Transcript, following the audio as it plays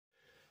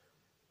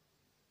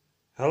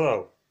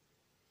Hello,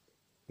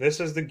 this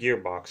is the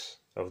gearbox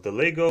of the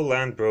LEGO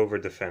Land Rover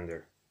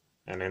Defender,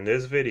 and in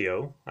this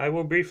video I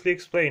will briefly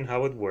explain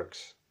how it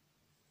works.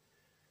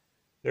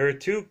 There are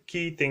two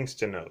key things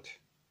to note.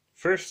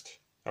 First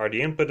are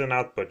the input and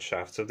output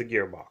shafts of the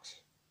gearbox.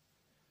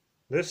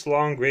 This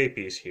long gray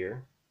piece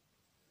here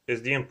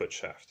is the input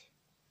shaft,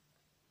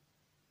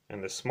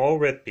 and the small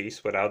red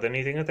piece without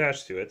anything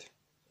attached to it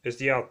is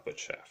the output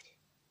shaft.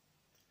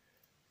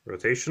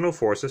 Rotational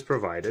force is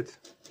provided,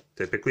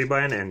 typically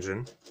by an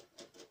engine,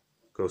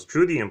 goes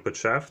through the input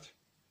shaft,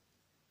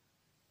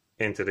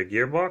 into the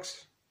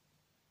gearbox,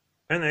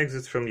 and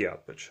exits from the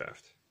output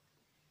shaft.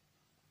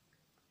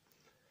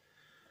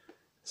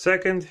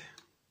 Second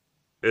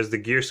is the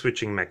gear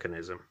switching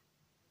mechanism.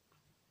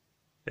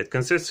 It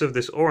consists of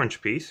this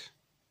orange piece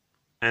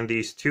and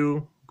these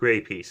two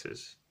gray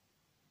pieces.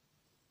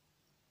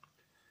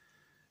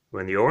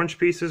 When the orange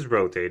piece is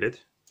rotated,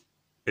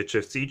 it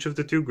shifts each of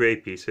the two gray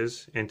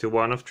pieces into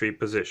one of three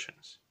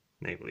positions,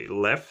 namely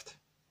left,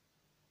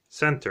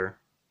 center,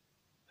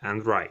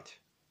 and right.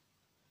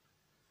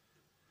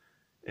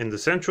 In the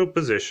central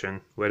position,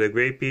 where the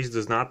gray piece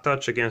does not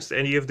touch against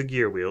any of the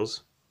gear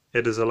wheels,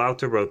 it is allowed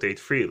to rotate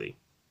freely,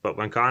 but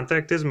when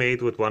contact is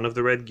made with one of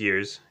the red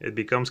gears, it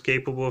becomes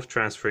capable of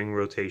transferring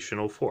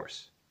rotational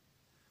force.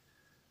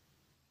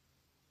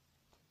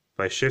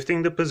 By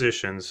shifting the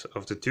positions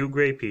of the two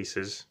gray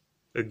pieces,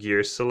 a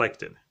gear is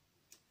selected.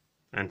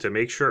 And to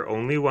make sure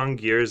only one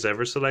gear is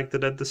ever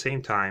selected at the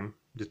same time,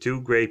 the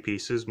two gray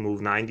pieces move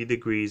 90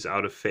 degrees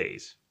out of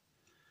phase.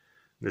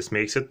 This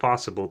makes it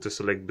possible to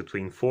select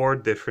between 4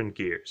 different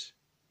gears.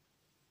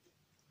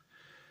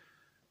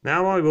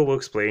 Now I will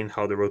explain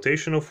how the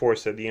rotational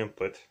force at the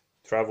input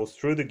travels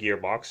through the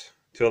gearbox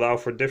to allow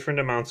for different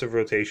amounts of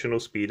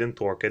rotational speed and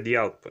torque at the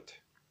output.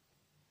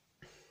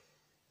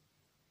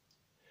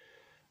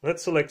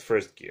 Let's select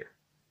first gear.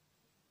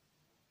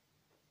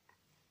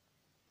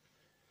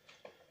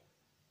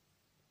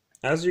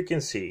 As you can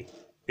see,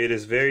 it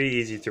is very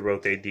easy to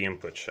rotate the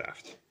input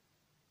shaft.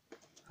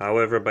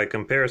 However, by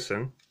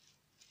comparison,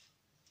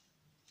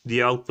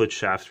 the output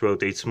shaft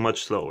rotates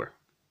much slower.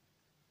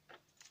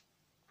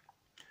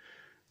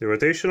 The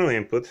rotational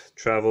input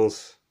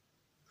travels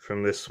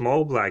from this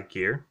small black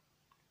gear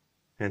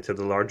into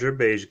the larger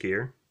beige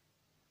gear,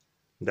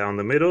 down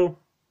the middle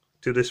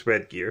to this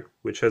red gear,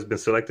 which has been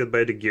selected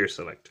by the gear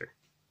selector,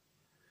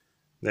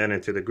 then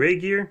into the gray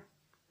gear,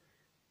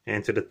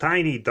 into the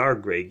tiny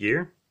dark gray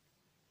gear,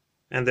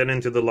 and then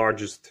into the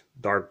largest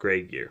dark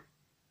gray gear.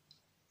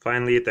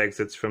 Finally, it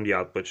exits from the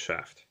output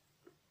shaft.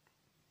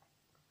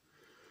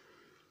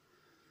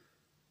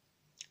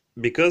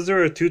 Because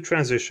there are two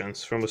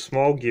transitions from a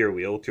small gear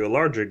wheel to a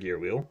larger gear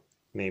wheel,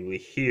 namely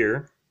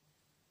here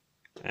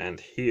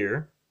and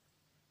here,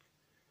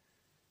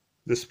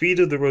 the speed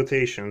of the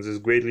rotations is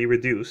greatly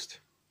reduced,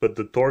 but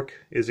the torque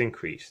is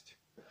increased.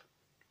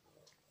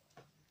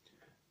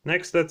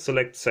 Next, let's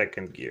select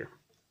second gear.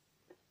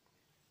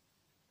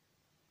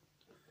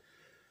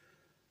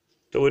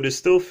 Though it is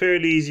still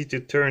fairly easy to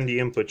turn the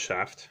input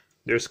shaft,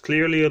 there's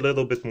clearly a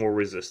little bit more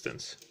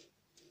resistance.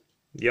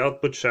 The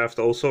output shaft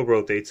also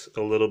rotates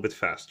a little bit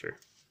faster.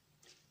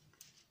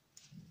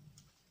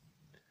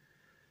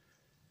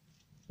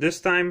 This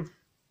time,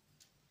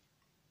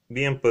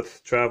 the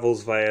input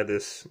travels via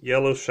this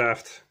yellow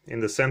shaft in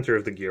the center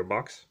of the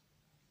gearbox,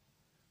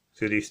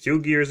 to these two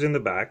gears in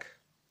the back,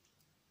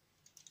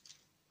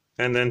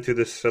 and then to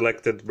the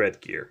selected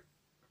red gear.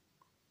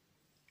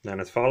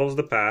 Then it follows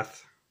the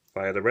path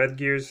via the red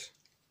gears,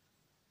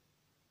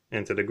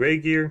 into the gray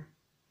gear,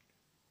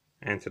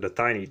 into the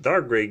tiny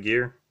dark gray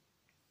gear,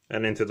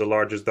 and into the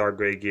largest dark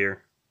gray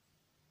gear,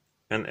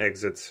 and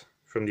exits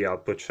from the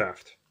output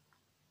shaft.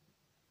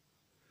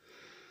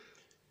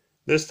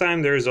 This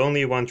time there is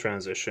only one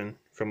transition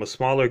from a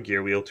smaller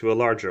gear wheel to a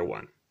larger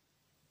one,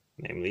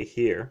 namely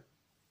here.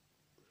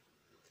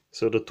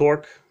 So the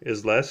torque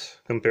is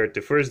less compared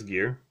to first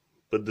gear,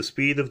 but the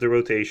speed of the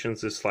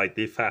rotations is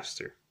slightly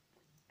faster.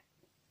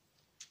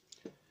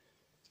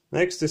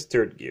 Next is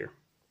third gear.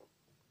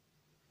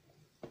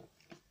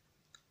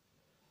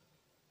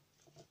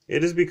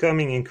 It is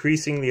becoming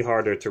increasingly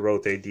harder to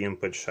rotate the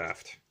input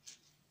shaft,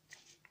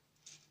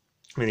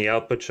 and the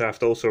output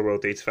shaft also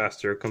rotates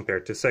faster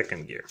compared to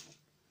second gear.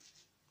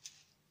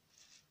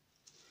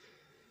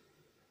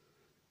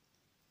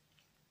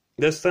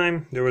 This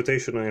time the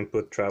rotational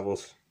input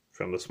travels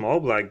from the small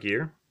black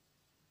gear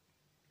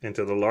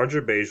into the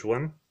larger beige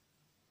one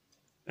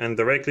and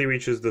directly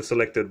reaches the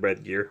selected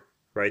red gear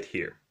right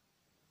here.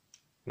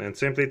 Then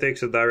simply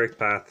takes a direct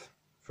path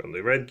from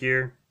the red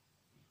gear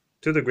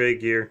to the gray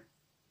gear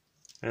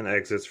and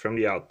exits from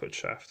the output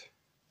shaft.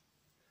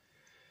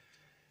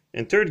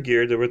 In third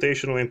gear, the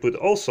rotational input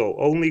also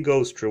only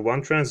goes through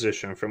one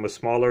transition from a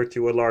smaller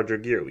to a larger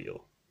gear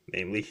wheel,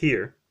 namely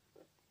here.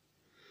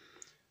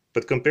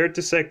 But compared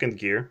to second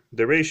gear,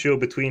 the ratio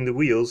between the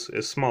wheels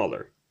is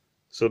smaller,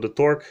 so the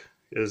torque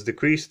is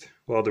decreased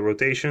while the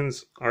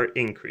rotations are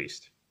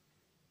increased.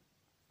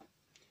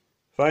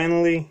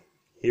 Finally,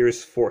 here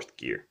is fourth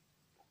gear.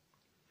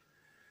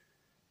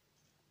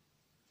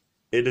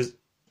 it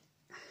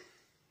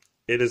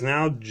is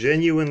now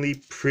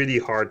genuinely pretty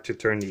hard to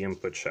turn the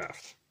input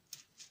shaft.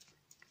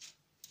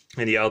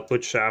 And the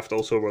output shaft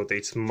also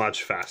rotates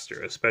much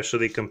faster,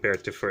 especially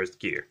compared to first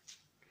gear.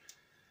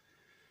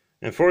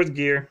 In fourth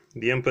gear,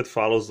 the input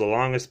follows the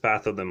longest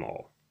path of them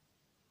all.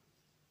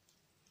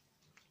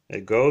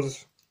 It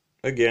goes,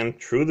 again,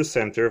 through the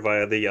center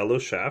via the yellow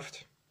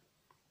shaft,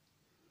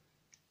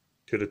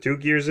 to the 2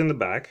 gears in the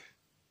back.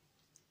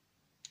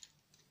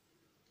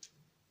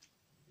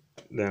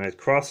 Then it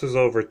crosses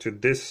over to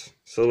this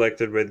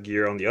selected red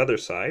gear on the other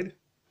side,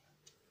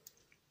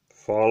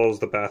 follows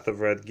the path of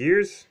red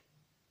gears,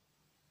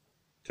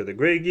 to the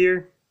gray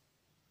gear,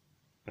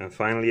 and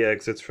finally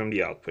exits from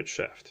the output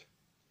shaft.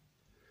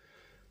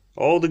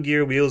 All the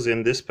gear wheels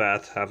in this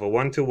path have a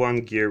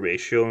 1-to-1 gear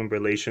ratio in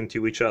relation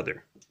to each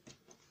other.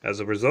 As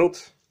a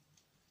result,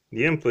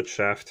 the input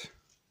shaft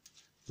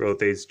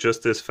rotates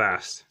just as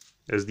fast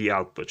as the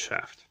output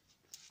shaft.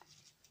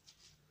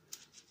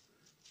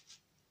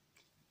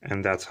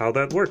 And that's how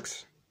that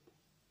works.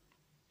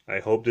 I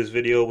hope this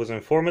video was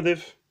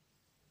informative.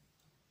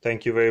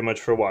 Thank you very much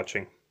for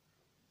watching.